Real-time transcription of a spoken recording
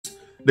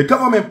The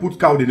government put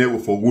Kao Denero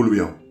for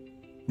Woolwell.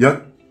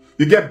 Yeah?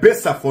 You get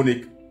best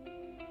Aphonyx.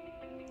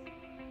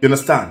 You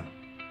understand?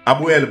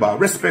 Abu Elba,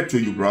 respect to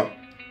you, bro.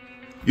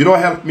 You don't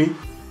help me.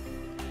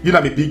 You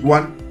know me big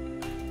one.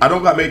 I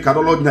don't got make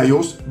catalog na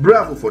yours.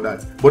 Bravo for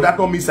that. But that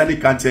don't mean Sandy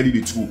can't tell you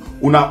the truth.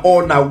 Una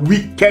all na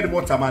wicked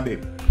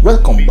waterman.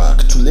 Welcome back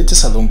to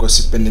latest Salon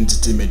Gossip and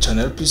Entertainment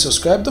channel. Please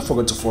subscribe. Don't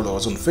forget to follow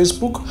us on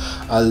Facebook,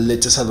 our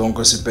latest Salon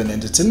Gossip and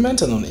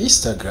Entertainment, and on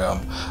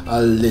Instagram,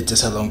 our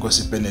latest Salon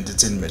Gossip and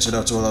Entertainment. Shout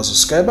out to all our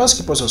subscribers.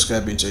 Keep on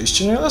subscribing to this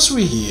channel as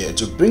we're here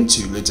to bring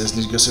to you latest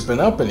news, gossip,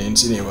 and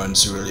happenings in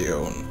Iran's really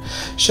own.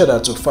 Shout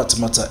out to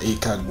Fatimata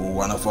Kagbo,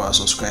 one of our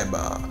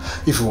subscribers.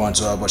 If you want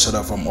to have a shout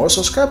out from our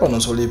subscriber, and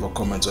also leave a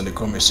comment on the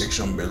comment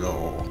section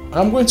below.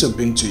 I'm going to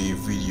bring to you a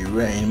video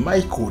wherein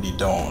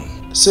Mikeo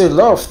say a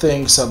lot of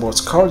things about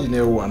Kao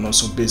Denero and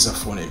also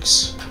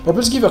Aphonyx. But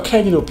please give your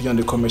kind opinion in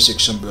the comment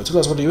section below. Tell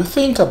us what do you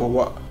think about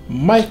what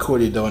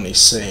Mikeo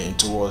is saying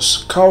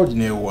towards Kao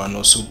Denero and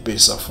also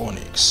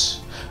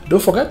Aphonyx.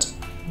 Don't forget,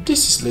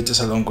 this is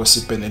latest Salon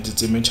Gossip and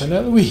Entertainment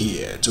channel. We're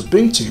here to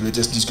bring to you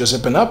latest news,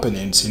 gossip, and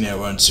happenings in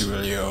Iran, Sierra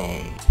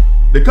Leone.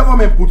 The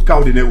government put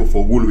Kao Denero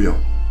for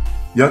Woolwell.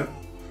 Yeah?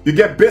 You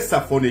get best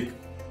Aphonyx.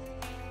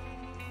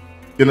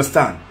 You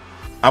understand?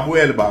 Abu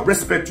Elba,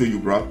 respect to you,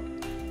 bro.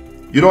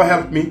 You don't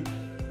help me.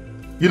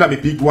 You know me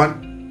big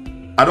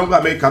one. I don't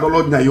got make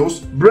catalog na yours.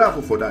 Bravo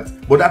for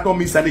that. But that don't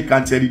mean Sandy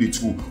can't tell you the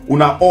truth.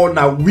 Una all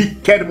na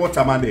wicked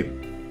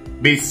waterman.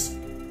 Bass.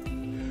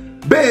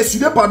 Bass,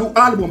 you never do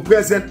album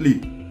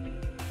presently.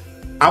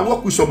 I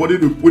work with somebody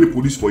with the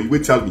police for you.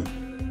 Wait, tell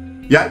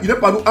me. Yeah, you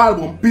never do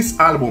album, peace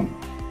album.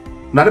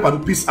 Now never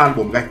do peace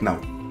album right now.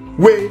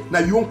 Where now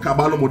you won't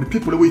cabal the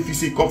people where if you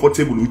see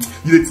comfortable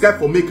with, you try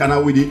for make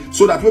an with it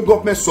so that when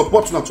government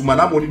support now to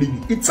manage money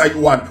they inside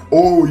one.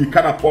 Oh, you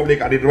cannot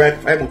public at the right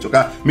time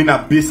to mean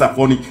a base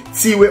funny.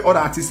 See where other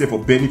artists say for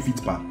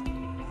benefit back.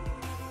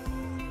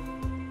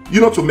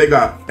 You know to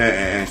mega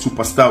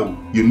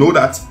superstar. You know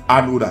that, I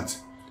know that.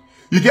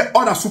 You get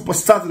other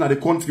superstars in the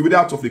country, whether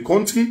out of the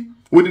country,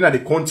 within the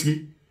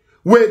country,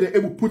 where they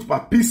able to put a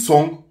peace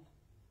song.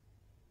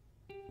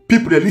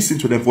 People they listen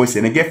to their voice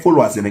and they get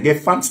followers and they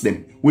get fans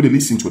them when they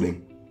listen to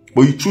them.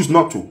 But you choose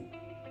not to.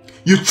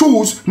 You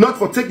choose not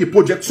to take a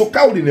project so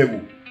Kao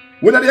Denero.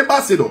 Whether the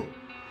ambassador.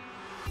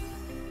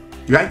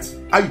 Right?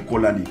 How you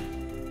call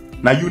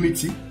it? Now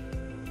unity?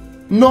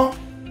 No.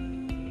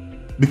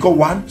 Because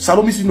one,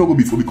 Salome is not go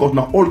before because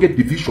now all get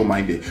division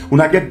minded.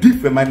 When I get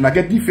different mind, I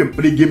get different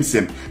play games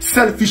them.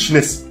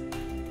 Selfishness.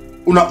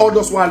 Una all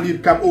just want to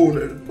lead come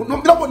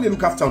on. Nobody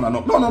look after una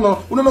no.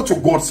 No. Una not to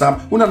God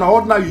Sam. Una na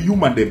ordinary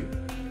human them.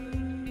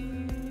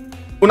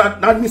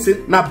 Una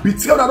say na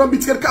betray or don't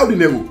betray Kao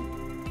Denero.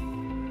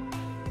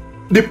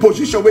 The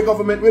position where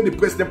government, where the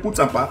president puts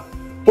up,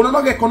 una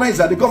not recognize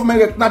that the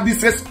government not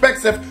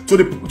disrespect to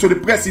the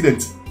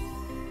president.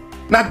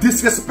 Not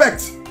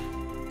disrespect.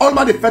 All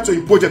my defect to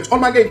your project, all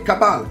my get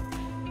cabal.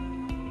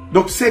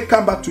 Don't say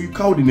come back to you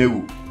Kao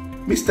Denero.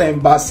 Mr.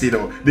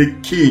 Ambassador, the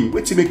king.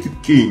 What to make you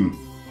king?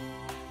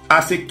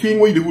 As a king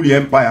when you rule the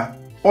empire,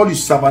 all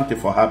his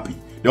servants for happy.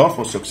 They all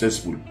for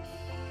successful.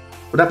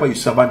 But that's why you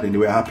servant and they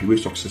were happy, we're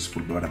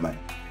successful, brother man.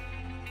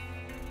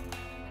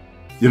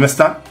 You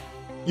understand?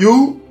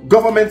 You,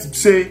 government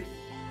say,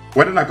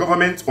 whether a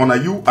government or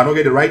you are not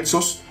get the right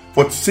source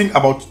for to think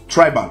about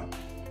tribal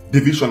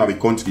division of a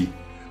country.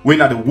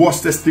 When are the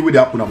worstest thing that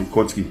happen in the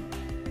country.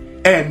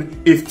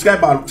 And if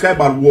tribal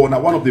war, now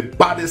one of the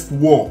baddest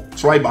war,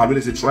 tribal, when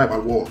they say tribal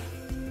war,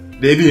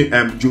 they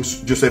even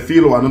Joseph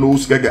Philo, I don't know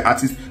who's the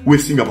artist, will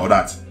sing about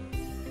that.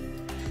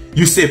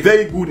 You say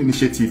very good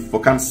initiative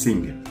for can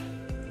sing.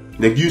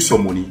 They give you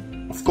some money.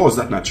 Of course,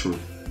 that's not true.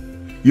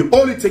 You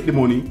only take the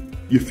money,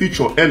 you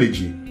feature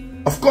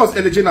LG. Of course,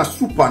 LG is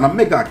super and a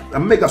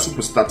mega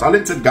superstar,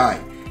 talented guy.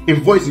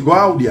 In voice, you go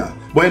out there.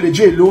 But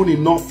LG alone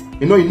enough,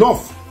 you know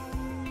enough.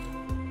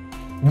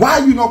 Why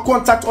you not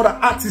contact other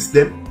artists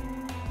them?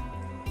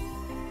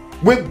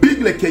 We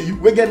big like you,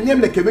 we get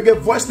name like you, we get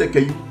voice like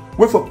you.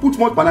 We for put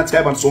more Pana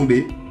tribe on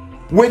Sunday.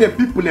 Where the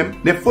people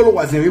them, the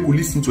followers them will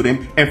listen to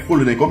them and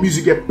follow them. Because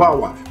music get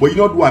power. But you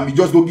know what? You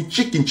just go get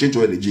chicken change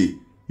or LG.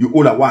 You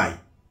all a why?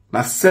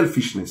 That's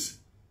selfishness.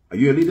 Are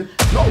you a leader?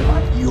 No.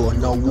 You are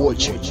now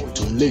watching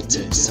the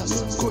latest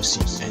Salon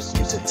Gossip and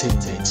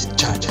Entertainment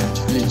channel.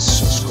 Please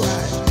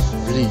subscribe.